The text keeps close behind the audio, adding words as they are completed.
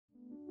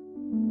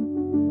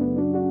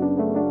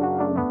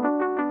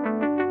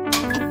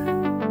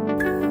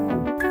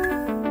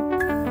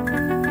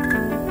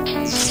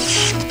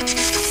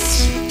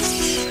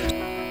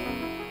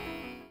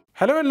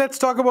Hello and let's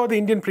talk about the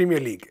Indian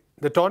Premier League.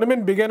 The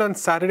tournament began on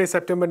Saturday,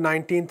 September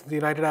 19th in the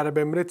United Arab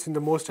Emirates in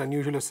the most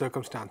unusual of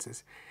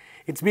circumstances.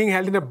 It's being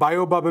held in a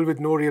bio bubble with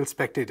no real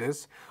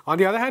spectators. On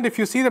the other hand, if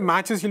you see the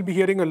matches, you'll be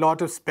hearing a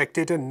lot of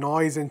spectator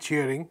noise and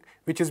cheering,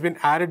 which has been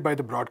added by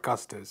the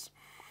broadcasters.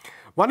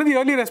 One of the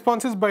early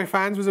responses by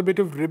fans was a bit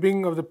of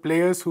ribbing of the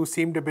players who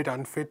seemed a bit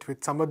unfit,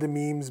 with some of the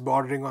memes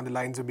bordering on the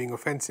lines of being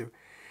offensive.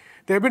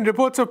 There have been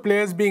reports of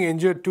players being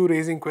injured too,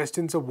 raising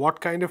questions of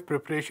what kind of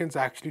preparations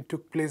actually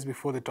took place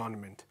before the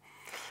tournament.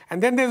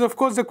 And then there's, of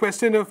course, the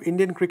question of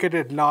Indian cricket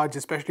at large,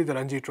 especially the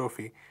Ranji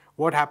Trophy.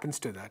 What happens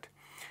to that?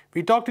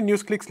 We talked to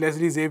Newsclick's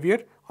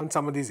Xavier on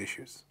some of these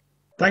issues.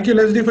 Thank you,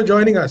 Leslie, for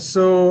joining us.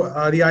 So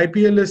the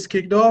IPL is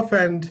kicked off,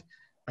 and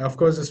of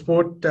course, the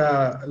sport,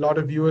 a lot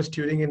of viewers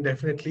tuning in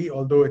definitely,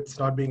 although it's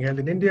not being held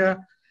in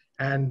India,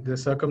 and the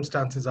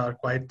circumstances are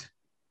quite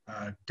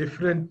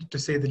different, to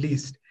say the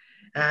least.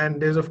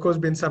 And there's, of course,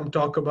 been some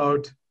talk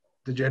about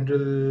the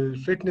general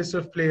fitness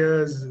of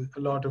players, a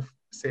lot of,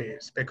 say,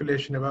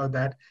 speculation about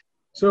that.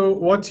 So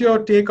what's your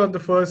take on the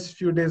first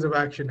few days of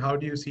action? How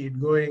do you see it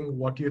going?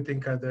 What do you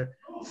think are the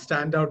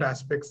standout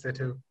aspects that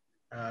have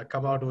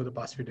come out over the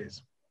past few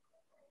days?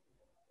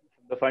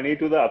 The funny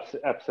to the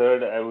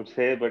absurd, I would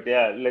say. But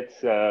yeah,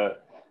 let's,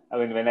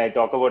 when I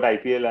talk about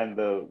IPL and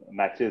the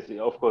matches,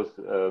 of course,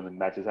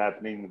 matches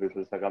happening,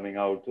 results are coming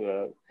out.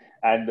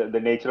 And the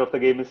nature of the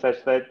game is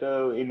such that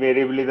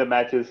invariably the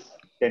matches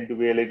tend to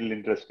be a little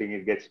interesting.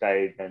 It gets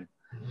tight. And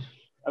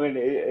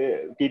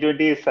T20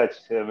 is such.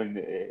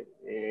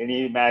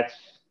 Any match,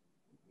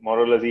 more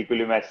or less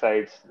equally match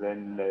sides,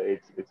 then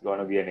it's going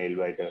to be a nail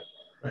biter,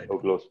 right,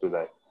 or close to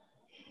that.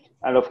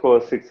 And of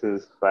course,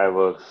 sixes,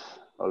 fireworks,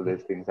 all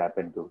these things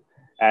happen too.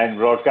 And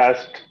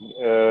broadcast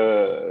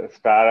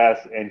star has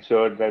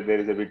ensured that there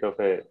is a bit of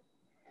a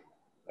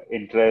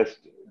interest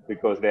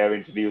because they have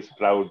introduced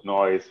crowd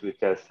noise, which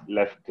has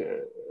left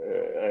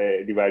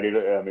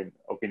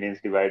opinions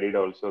divided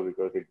also,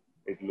 because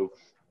it looks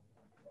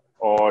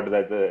odd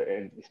that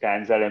the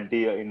stands are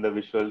empty in the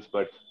visuals,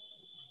 but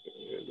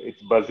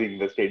it's buzzing.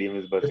 The stadium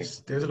is buzzing.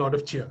 There's a lot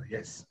of cheer,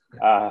 yes.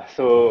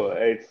 So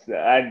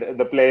and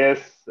the players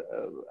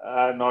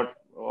are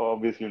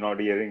obviously not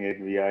hearing it.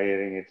 We are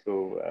hearing it.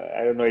 So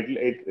I don't know.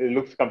 It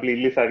looks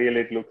completely surreal.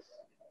 It looks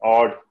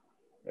odd.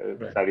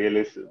 Right. Surreal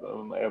is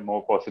a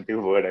more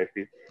positive word, I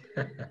feel.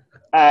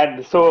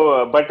 And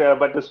so, but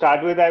to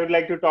start with, I would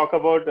like to talk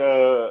about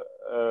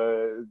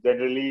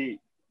generally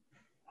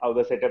how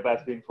the setup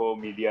has been for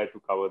media to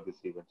cover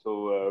this event.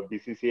 So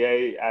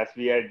BCCI, as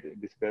we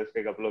had discussed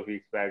a couple of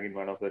weeks back in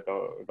one of the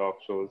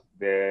talk shows,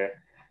 they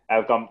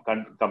have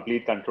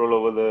complete control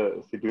over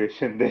the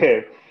situation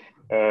there.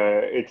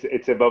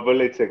 It's a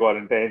bubble. It's a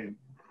quarantine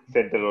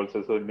center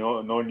also. So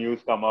no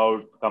news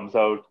comes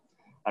out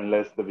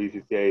unless the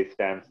BCCI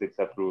stamps its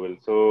approval.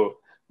 So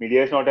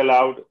media is not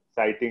allowed,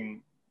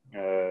 citing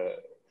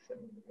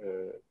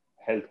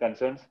health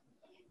concerns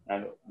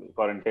and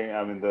quarantine.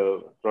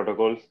 The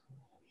protocols.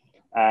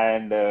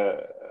 And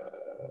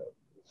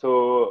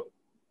so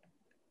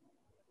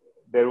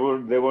there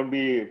won't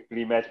be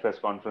pre-match press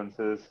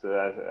conferences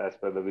as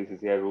per the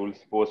BCCI rules.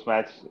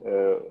 Post-match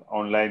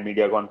online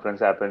media conference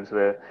happens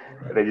where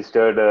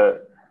registered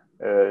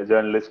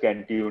journalists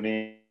can tune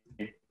in,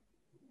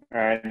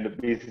 and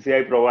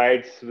BCCI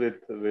provides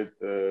with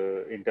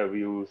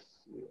interviews,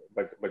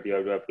 but you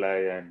have to apply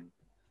and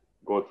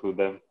go through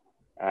them.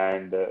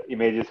 And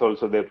images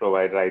also, they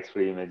provide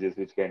rights-free images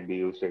which can be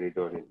used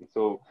editorially.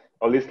 So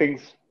all these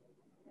things,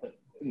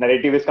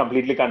 narrative is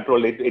completely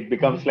controlled. It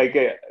becomes like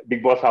a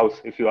Big Boss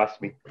house, if you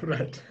ask me.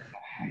 Right.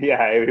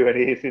 Yeah,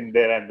 everybody is in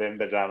there, and then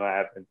the drama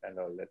happens and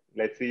all that.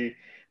 Let's see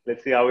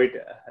how it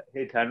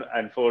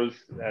unfolds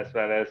as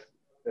far as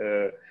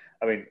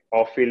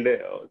off-field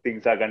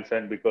things are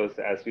concerned, because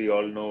as we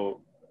all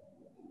know,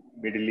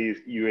 Middle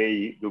East,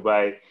 UAE,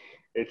 Dubai,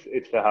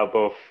 it's the hub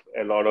of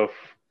a lot of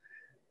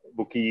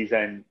bookies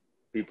and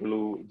people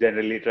who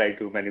generally try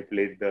to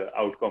manipulate the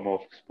outcome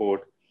of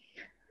sport.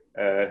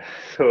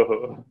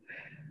 So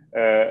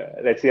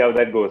let's see how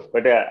that goes.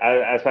 But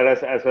as far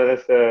as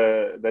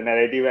the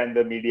narrative and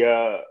the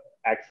media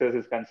access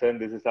is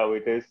concerned, this is how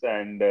it is,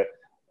 and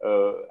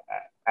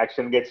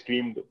action gets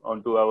streamed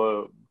onto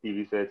our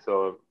TV sets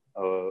or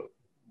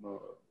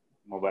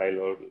mobile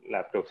or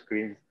laptop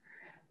screens,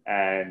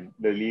 and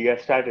the league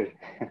has started.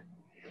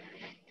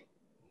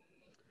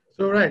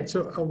 So right.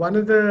 So one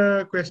of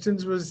the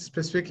questions was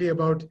specifically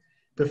about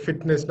the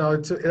fitness. Now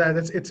it's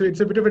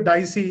a bit of a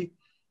dicey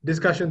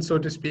discussion, so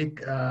to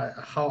speak.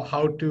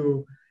 How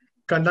to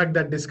conduct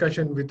that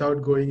discussion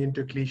without going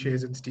into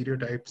cliches and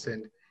stereotypes,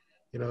 and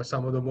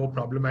some of the more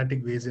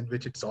problematic ways in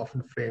which it's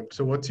often framed.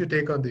 So what's your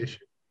take on the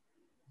issue?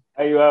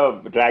 You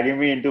are dragging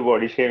me into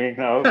body shaming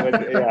now,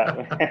 but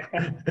yeah.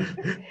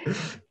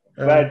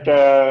 But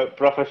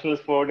professional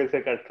sport is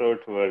a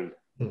cutthroat world,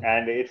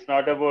 and it's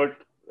not about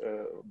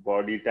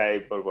body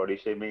type or body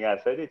shaming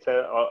as such. It's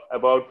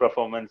about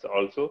performance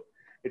also.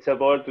 It's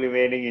about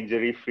remaining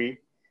injury free.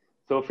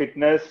 So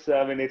fitness,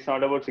 I mean, it's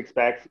not about six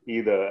packs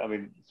either. I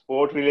mean,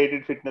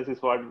 sport-related fitness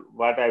is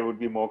what I would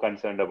be more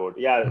concerned about.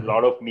 Yeah, a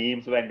lot of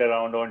memes went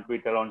around on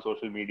Twitter, on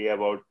social media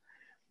about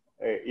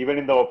even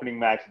in the opening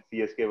match,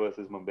 CSK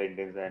versus Mumbai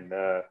Indians, and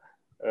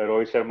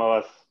Rohit Sharma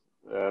was,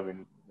 I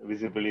mean,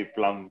 visibly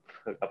plump.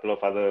 A couple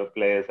of other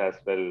players as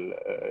well,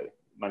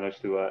 Manoj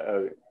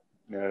Tiwari,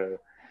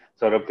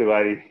 Saurabh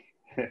Tiwari.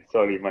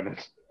 Sorry,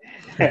 Manoj.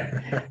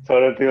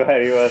 Saurabh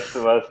Tiwari was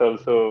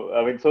also.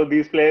 I mean, so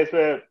these players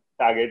were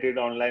targeted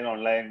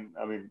online.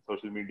 I mean,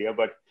 social media,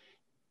 but.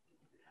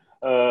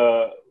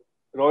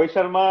 Rohit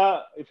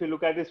Sharma, if you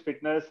look at his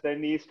fitness,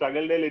 then he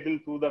struggled a little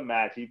through the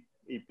match.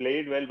 He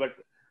played well, but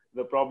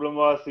the problem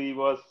was he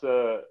was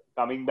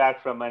coming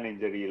back from an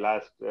injury.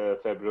 Last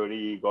February,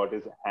 he got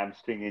his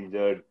hamstring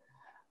injured.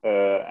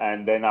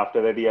 And then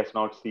after that, he has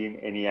not seen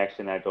any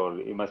action at all.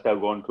 He must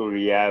have gone through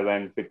rehab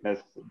and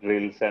fitness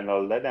drills and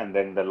all that. And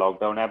then the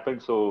lockdown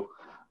happened. So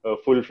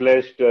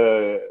full-fledged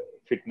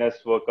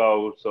fitness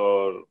workouts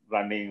or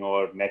running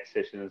or next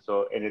sessions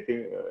or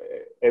anything,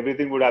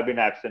 everything would have been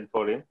absent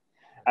for him.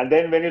 And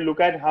then when you look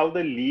at how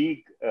the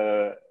league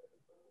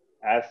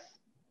has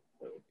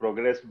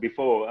progressed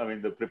before, I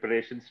mean, the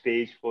preparation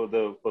stage for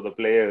the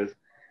players,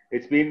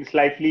 it's been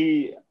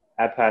slightly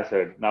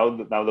haphazard. Now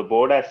the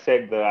board has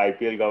said, the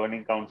IPL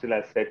governing council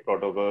has set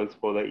protocols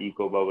for the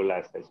eco bubble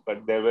as such,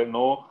 but there were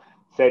no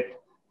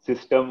set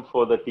system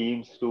for the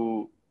teams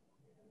to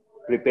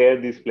prepare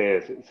these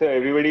players. So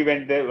everybody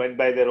went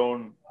by their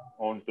own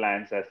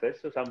plans as such.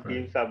 So some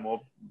teams are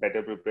more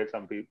better prepared,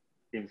 some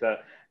teams are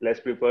less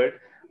prepared.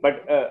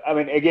 But I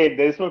mean, again,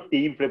 there is no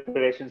team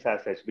preparations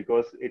as such,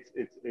 because it's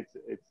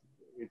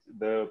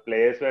the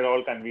players were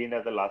all convened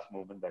at the last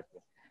moment that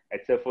way,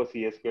 except for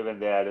CSK when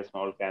they had a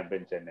small camp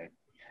in Chennai.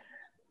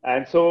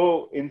 And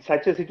so in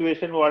such a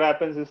situation, what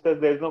happens is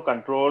that there's no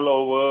control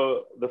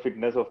over the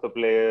fitness of the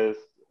players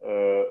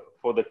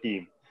for the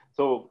team.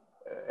 So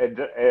a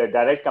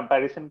direct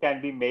comparison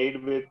can be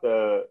made with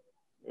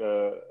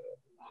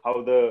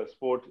how the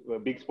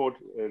big sport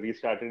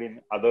restarted in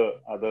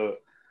other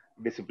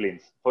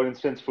disciplines. For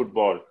instance,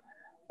 football.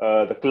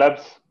 The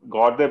clubs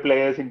got their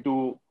players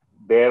into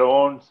their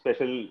own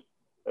special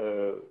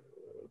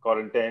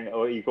quarantine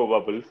or eco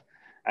bubbles,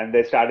 and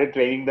they started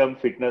training them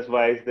fitness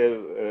wise.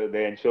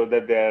 They ensure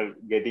that they are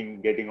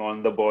getting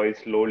on the boys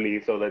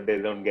slowly so that they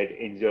don't get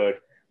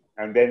injured.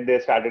 And then they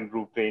started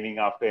group training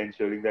after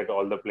ensuring that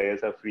all the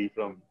players are free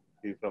from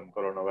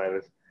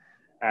coronavirus.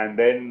 And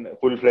then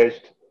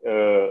full-fledged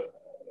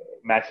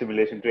match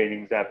simulation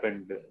trainings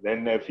happened.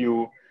 Then a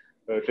few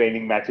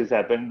training matches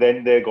happened.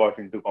 Then they got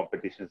into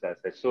competitions as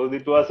such. So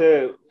it was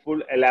a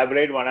full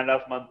elaborate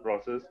 1.5 month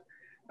process.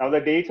 Now the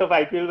dates of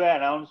IPL were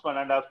announced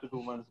 1.5 to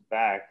 2 months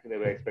back. They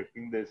were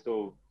expecting this,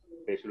 so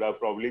they should have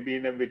probably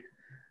been a bit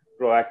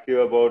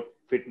proactive about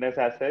fitness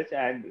as such.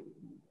 And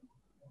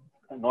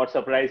not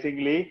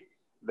surprisingly,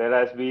 there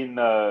has been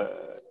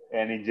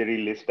an injury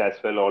list as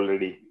well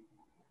already.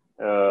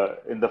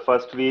 In the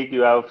first week,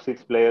 you have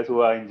 6 players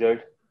who are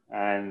injured,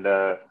 and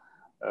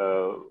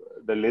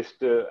the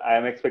list, I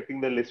am expecting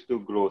the list to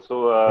grow.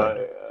 So,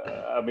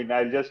 I mean,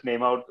 I'll just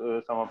name out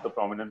some of the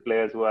prominent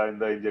players who are in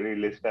the injury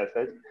list as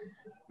such.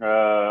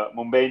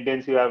 Mumbai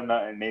Indians, you have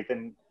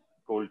Nathan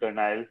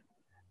Coulter-Nile,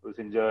 who's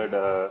injured.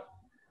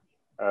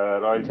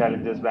 Royal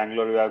Challengers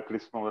Bangalore, you have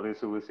Chris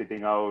Morris, who is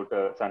sitting out.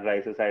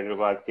 Sunrisers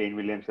Hyderabad, Kane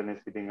Williamson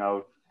is sitting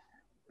out.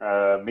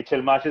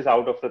 Mitchell Marsh is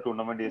out of the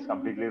tournament. He is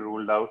completely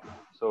ruled out.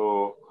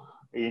 So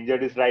he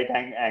injured his right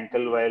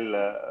ankle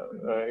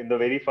while in the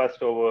very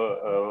first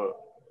over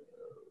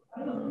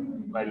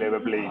while they were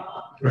playing.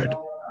 Right.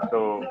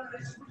 So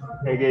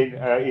again,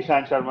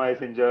 Ishant Sharma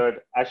is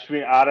injured.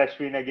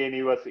 Ashwin again,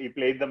 he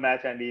played the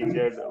match and he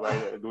injured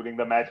during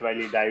the match while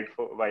he dived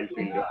while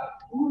fielding.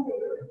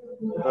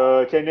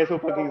 Chennai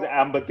Super Kings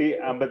Ambati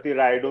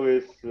Rayudu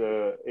is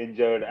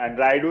injured, and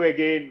Rayudu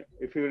again,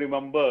 if you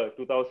remember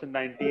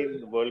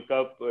 2019 World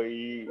Cup,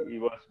 he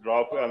was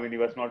dropped. I mean, he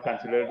was not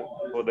considered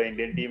for the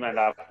Indian team, and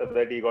after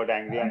that he got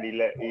angry and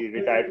he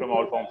retired from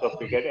all forms of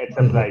cricket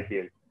except the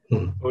IPL.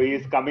 So he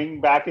is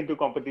coming back into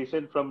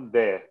competition from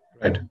there.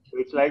 Right. So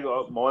it's like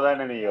more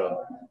than a year.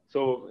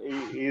 So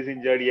he is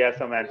injured. He has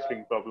some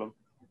hamstring problem.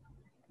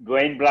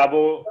 Dwayne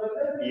Bravo,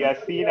 he has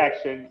seen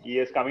action. He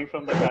is coming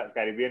from the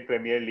Caribbean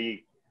Premier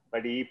League,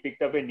 but he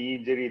picked up a knee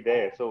injury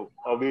there. So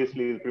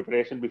obviously, the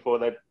preparation before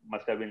that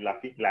must have been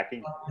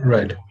lacking.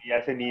 Right. He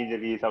has a knee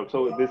injury. He's out.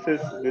 So this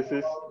is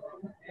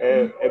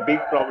a big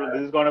problem.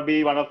 This is going to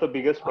be one of the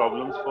biggest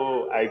problems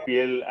for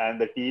IPL and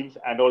the teams,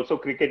 and also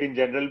cricket in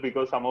general,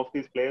 because some of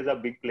these players are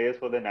big players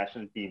for the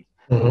national teams.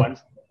 So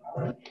once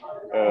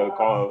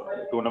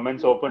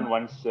tournaments open,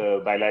 once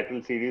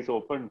bilateral series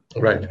open,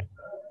 Right.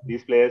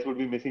 These players would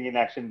be missing in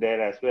action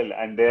there as well,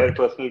 and their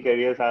personal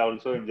careers are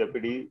also in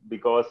jeopardy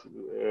because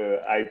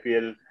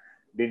IPL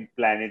didn't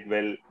plan it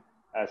well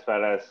as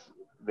far as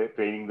the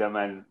training them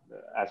and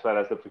as far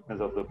as the fitness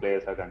of the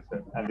players are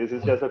concerned. And this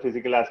is just a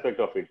physical aspect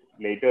of it.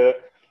 Later,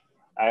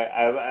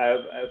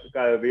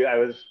 I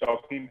was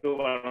talking to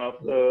one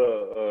of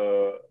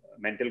the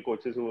mental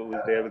coaches who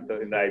is there in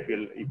the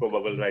IPL eco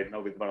bubble right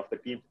now with one of the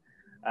teams,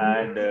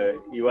 and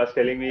he was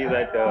telling me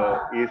that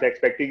he is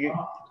expecting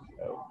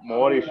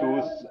more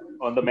issues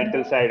on the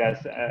mental side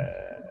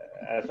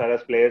as far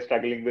as players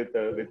struggling with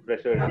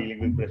pressure, dealing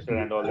with pressure,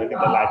 and all that in the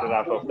latter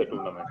half of the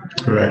tournament.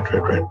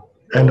 Right.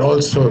 And So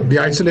also, the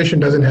isolation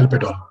doesn't help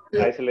at all.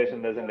 Yeah,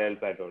 isolation doesn't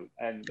help at all,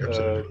 and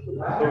absolutely.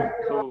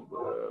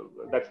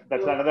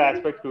 that's another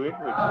aspect to it,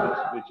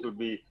 which should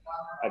be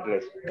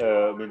addressed.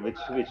 I mean, which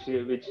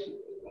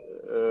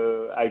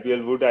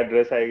IPL would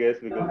address, I guess,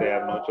 because they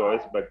have no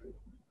choice. But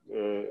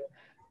uh,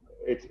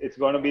 it's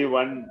going to be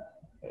one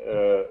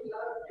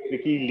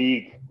tricky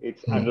league.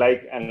 It's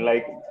unlike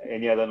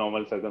any other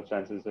normal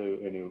circumstances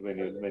when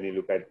you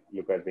look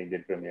at the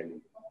Indian Premier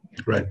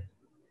League. Right.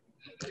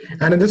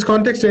 And in this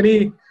context,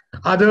 any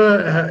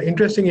other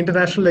interesting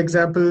international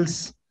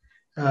examples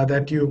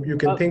that you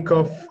can think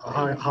of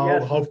Yes.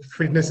 how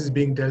fitness is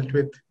being dealt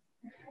with?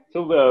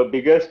 So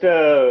biggest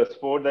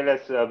sport that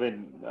has, I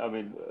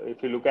mean,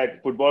 if you look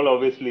at football,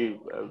 obviously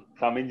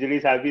some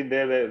injuries have been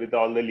there with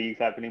all the leagues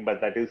happening,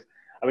 but that is,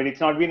 I mean,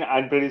 it's not been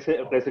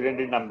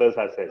unprecedented numbers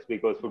as such,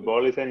 because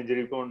football is an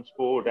injury-prone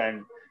sport,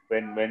 and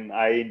when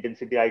high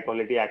intensity, high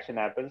quality action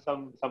happens,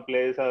 some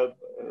players are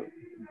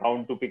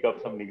bound to pick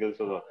up some niggles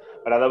or so.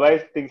 But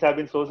otherwise, things have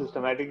been so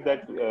systematic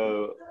that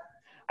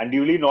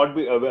unduly not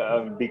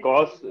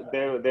because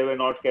they were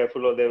not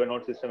careful or they were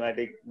not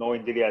systematic, no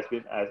injury has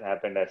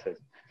happened as such.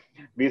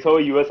 We saw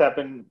US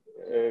Open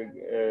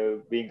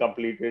being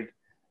completed.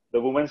 The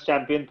women's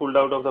champion pulled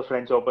out of the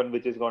French Open,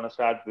 which is going to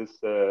start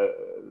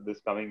this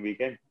coming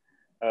weekend.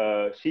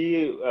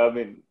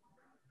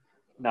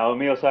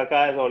 Naomi Osaka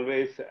has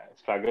always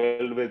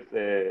struggled with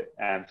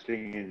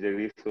hamstring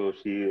injuries, so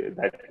she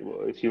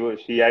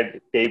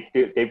had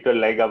taped her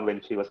leg up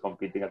when she was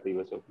competing at the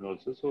US Open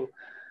also. So,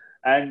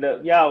 and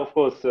of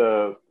course,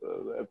 a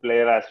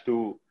player has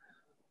to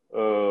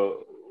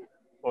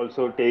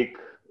also take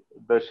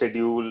the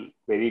schedule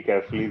very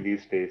carefully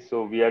these days.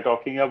 So we are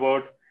talking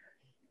about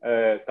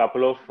a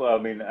couple of,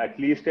 at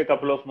least a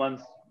couple of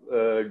months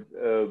the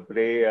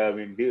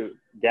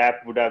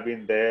gap would have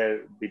been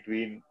there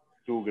between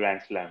two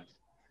Grand Slams.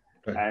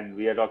 Right. And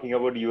we are talking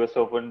about US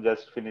Open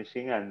just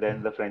finishing, and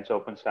then the French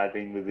Open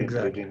starting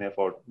within a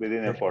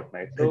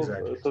fortnight. So,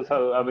 exactly.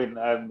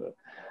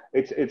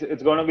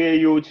 It's going to be a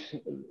huge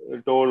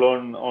toll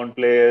on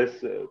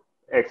players.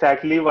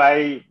 Exactly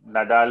why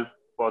Nadal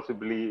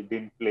possibly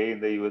didn't play in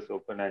the US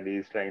Open, and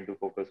he's trying to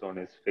focus on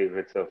his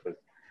favorite surface.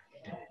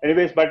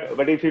 Anyways,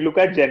 but if you look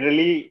at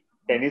generally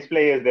tennis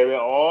players, they were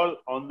all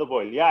on the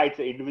ball. Yeah, it's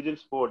an individual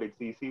sport. It's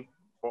easy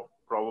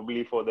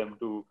probably for them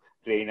to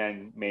train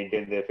and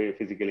maintain their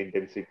physical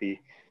intensity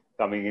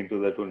coming into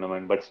the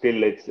tournament. But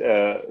still, it's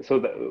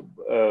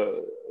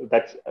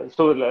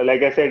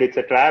like I said, it's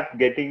a trap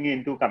getting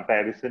into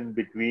comparison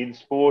between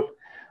sport.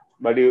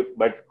 But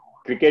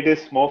cricket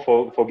is more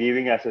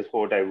forgiving as a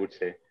sport, I would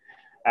say.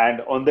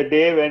 And on the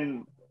day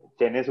when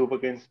Chennai Super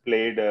Kings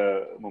played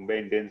Mumbai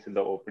Indians in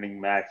the opening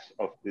match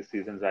of this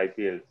season's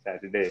IPL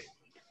Saturday,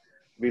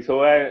 we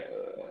saw a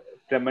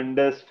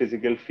tremendous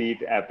physical feat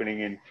happening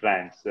in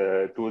France.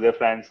 Tour de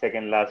France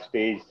second last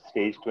stage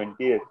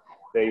 20th,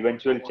 the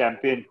eventual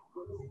champion,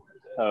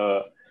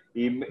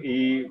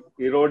 he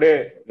rode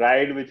a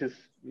ride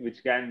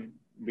which can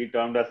be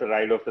termed as a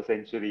ride of the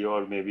century,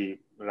 or maybe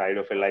ride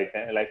of a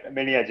lifetime, like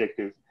many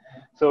adjectives.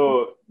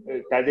 So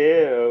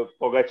Tadej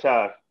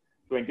Pogacar,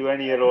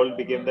 21-year-old,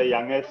 became the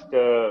youngest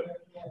Tour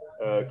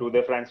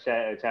de France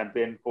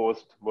champion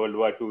post World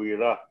War II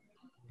era.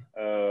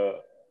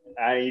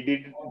 And he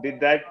did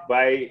that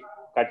by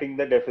cutting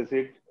the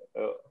deficit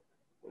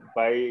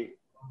by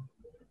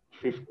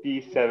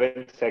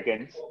 57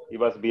 seconds. He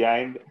was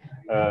behind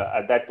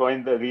at that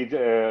point the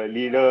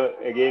leader,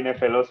 again a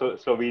fellow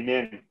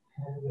Slovenian,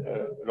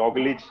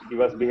 Roglic. He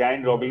was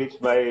behind Roglic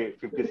by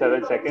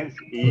 57 seconds.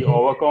 He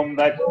overcome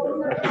that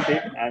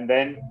deficit, and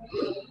then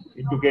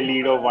he took a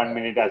lead of 1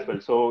 minute as well.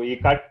 So he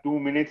cut 2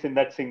 minutes in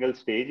that single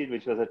stage,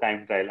 which was a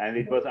time trial, and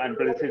it was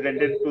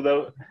unprecedented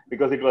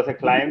because it was a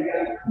climb.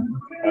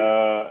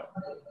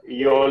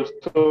 He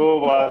also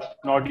was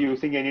not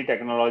using any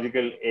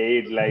technological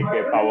aid like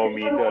a power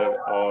meter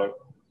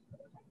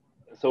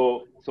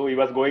so he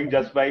was going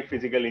just by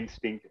physical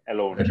instinct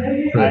alone.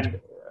 Right. And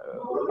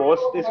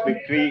post his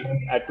victory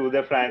at Tour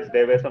de France,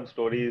 there were some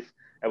stories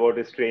about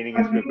his training,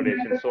 his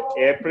preparation. So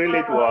April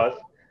it was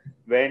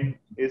when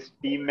his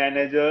team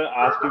manager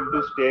asked him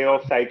to stay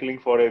off cycling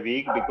for a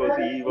week because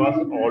he was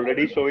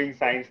already showing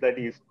signs that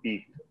he's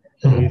peaked.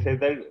 So he said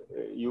that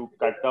you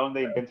cut down the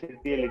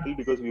intensity a little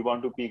because we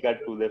want to peak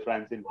at Tour de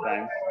France in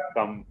France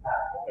come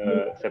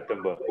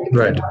September.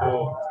 Right.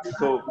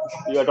 So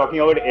you are talking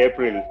about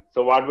April.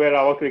 So what were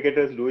our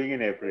cricketers doing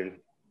in April?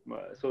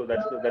 So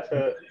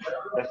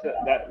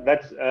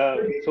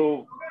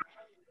so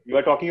you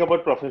are talking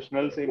about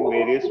professionals in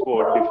various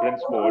different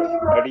sports,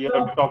 but you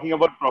are talking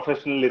about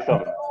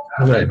professionalism.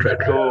 Right.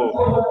 So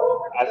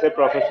as a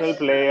professional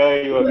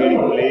player, you are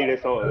getting paid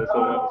so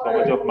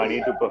much of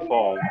money to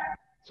perform.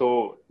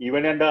 So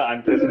even under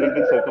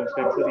unprecedented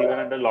circumstances, even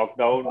under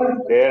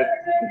lockdown, their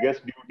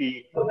biggest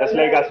duty, just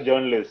like us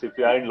journalists, if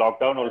we are in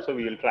lockdown also,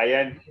 we will try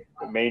and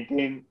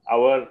maintain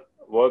our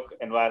work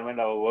environment,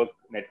 our work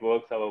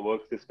networks, our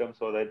work system,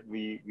 so that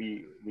we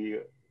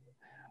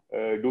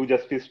do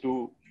justice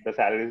to the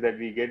salaries that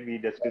we get, we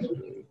justice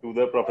to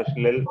the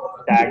professional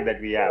tag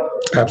that we have.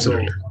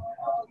 Absolutely.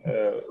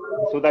 Uh,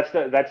 so that's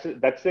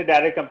the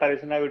direct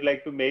comparison I would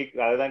like to make,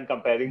 rather than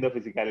comparing the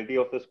physicality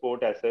of the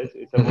sport as such.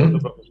 It's about the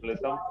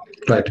professionalism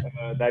Right.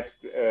 that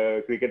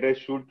cricketers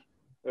should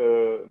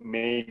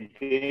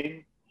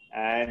maintain,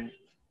 and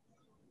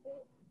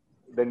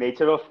the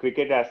nature of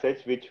cricket as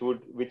such,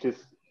 which is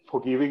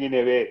forgiving in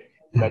a way.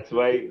 That's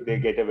why they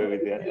get away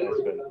with it as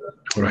well.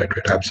 Right,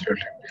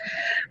 absolutely.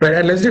 Right,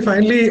 and Leslie,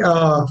 finally,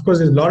 of course,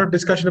 there's a lot of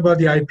discussion about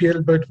the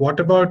IPL, but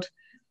what about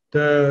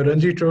the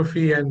Ranji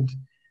Trophy and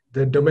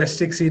the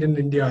domestic scene in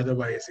India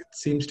otherwise? It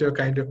seems to have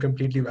kind of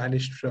completely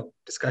vanished from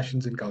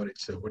discussions and coverage.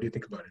 So what do you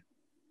think about it?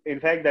 In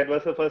fact, that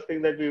was the first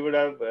thing that we would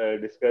have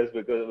discussed,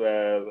 because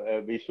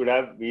we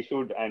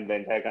should, and the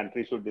entire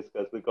country should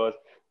discuss, because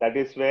that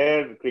is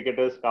where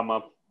cricketers come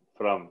up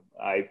from.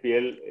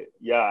 IPL,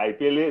 yeah,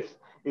 IPL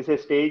is a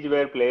stage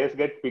where players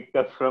get picked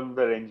up from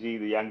the Ranji,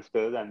 the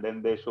youngsters, and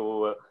then they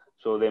show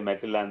their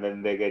mettle, and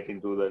then they get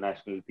into the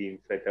national team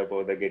setup,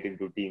 or they get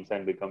into teams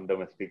and become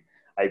domestic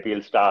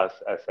IPL stars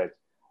as such.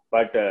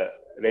 But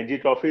Ranji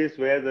Trophy is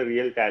where the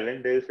real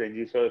talent is.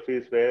 Ranji Trophy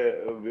is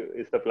where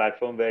is the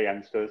platform where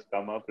youngsters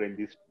come up.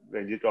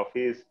 Ranji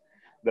Trophy is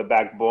the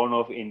backbone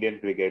of Indian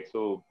cricket.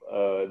 So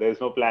there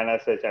is no plan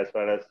as such, as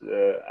far as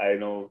I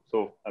know.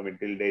 So I mean,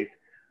 till date,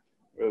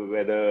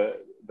 whether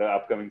the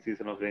upcoming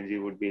season of Ranji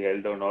would be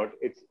held or not.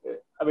 It's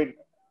I mean,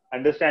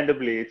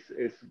 understandably,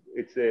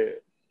 it's a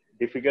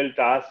difficult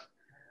task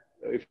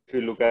if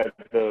you look at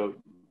the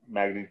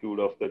magnitude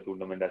of the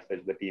tournament as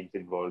such, the teams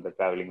involved, the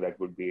traveling that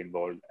would be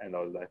involved, and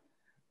all that.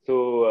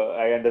 So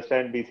I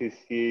understand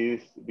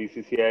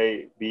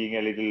BCCI being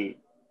a little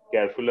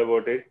careful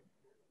about it.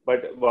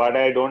 But what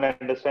I don't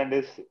understand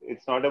is,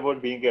 it's not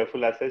about being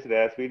careful as such.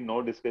 There has been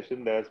no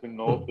discussion, there has been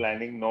no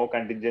planning, no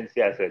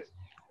contingency as such.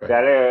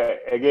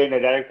 Again, a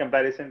direct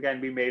comparison can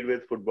be made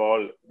with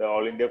football, the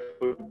All India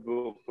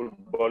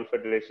Football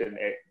Federation.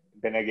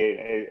 Then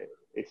again,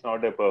 it's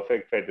not a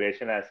perfect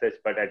federation as such,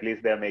 but at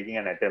least they are making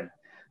an attempt.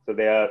 So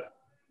they are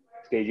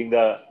staging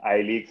the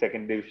I League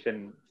second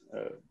division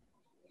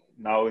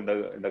now in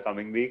the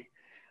coming week,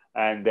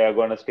 and they are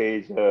going to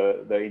stage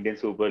the Indian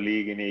Super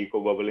League in Eco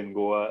Bubble in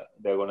Goa.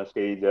 They're going to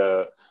stage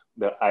the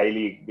I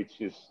League,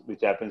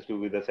 which happens to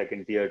be the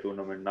second tier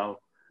tournament now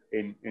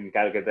in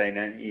Calcutta in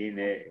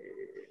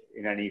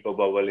an Eco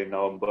Bubble in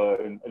November,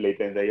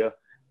 later in the year.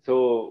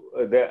 So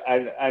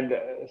and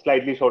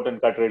slightly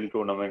shortened cut rate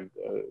tournament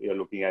you're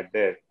looking at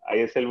there.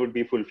 ISL would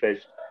be full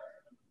fledged.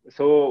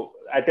 So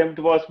attempt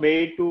was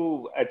made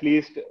to at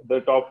least the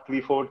top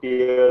 3-4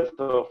 tiers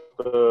of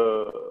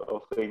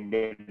the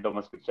Indian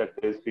domestic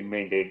sector has been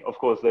maintained. Of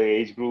course, the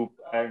age group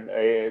and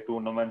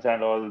tournaments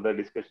and all the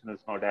discussion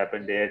has not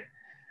happened yet,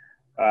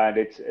 and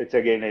it's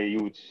again a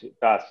huge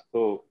task.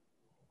 So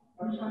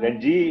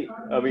Ranji,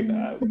 I mean,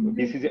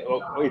 BCCI,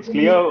 it's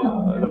clear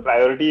the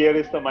priority here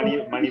is the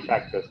money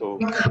factor. So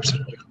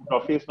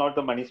trophy is not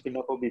the money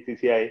spinner for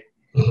BCCI.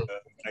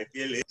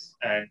 IPL is,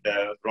 and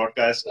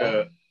broadcast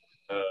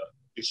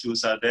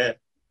issues are there,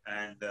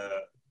 and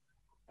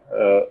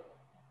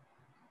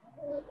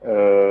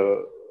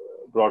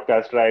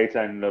broadcast rights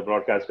and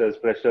broadcasters'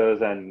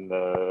 pressures, and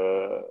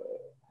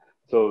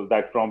so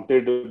that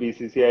prompted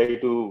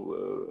BCCI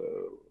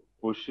to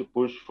push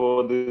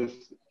for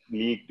this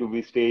league to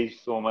be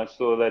staged so much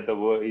so that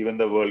even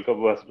the World Cup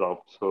was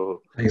dropped.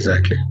 So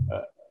exactly,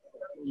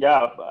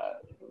 yeah.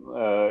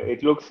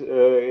 It looks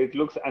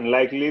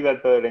unlikely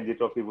that the Ranji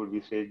Trophy would be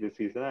staged this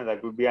season, and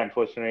that would be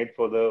unfortunate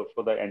for the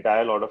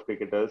entire lot of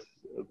cricketers,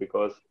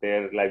 because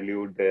their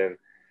livelihood, their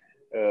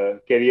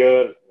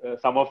career,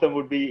 some of them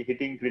would be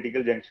hitting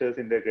critical junctures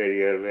in their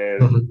career, where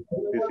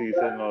this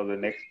season or the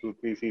next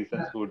 2-3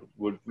 seasons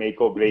would make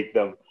or break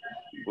them,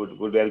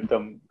 would help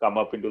them come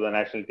up into the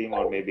national team,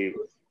 or maybe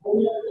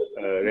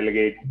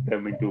relegate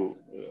them into.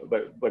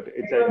 But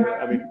it's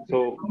I mean,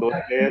 so those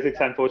players, it's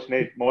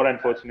more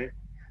unfortunate.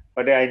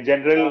 But in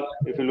general,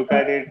 if you look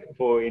at it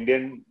for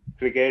Indian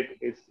cricket,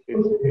 it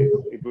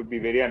would be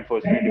very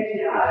unfortunate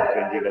if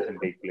Ranji doesn't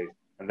take place,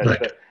 and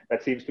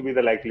that seems to be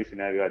the likely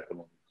scenario at the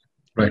moment.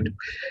 Right.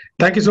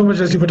 Thank you so much,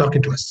 Leslie, for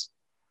talking to us.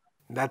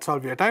 That's all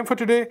we have time for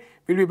today.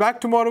 We'll be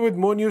back tomorrow with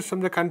more news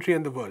from the country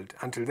and the world.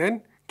 Until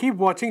then, keep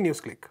watching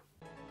Newsclick.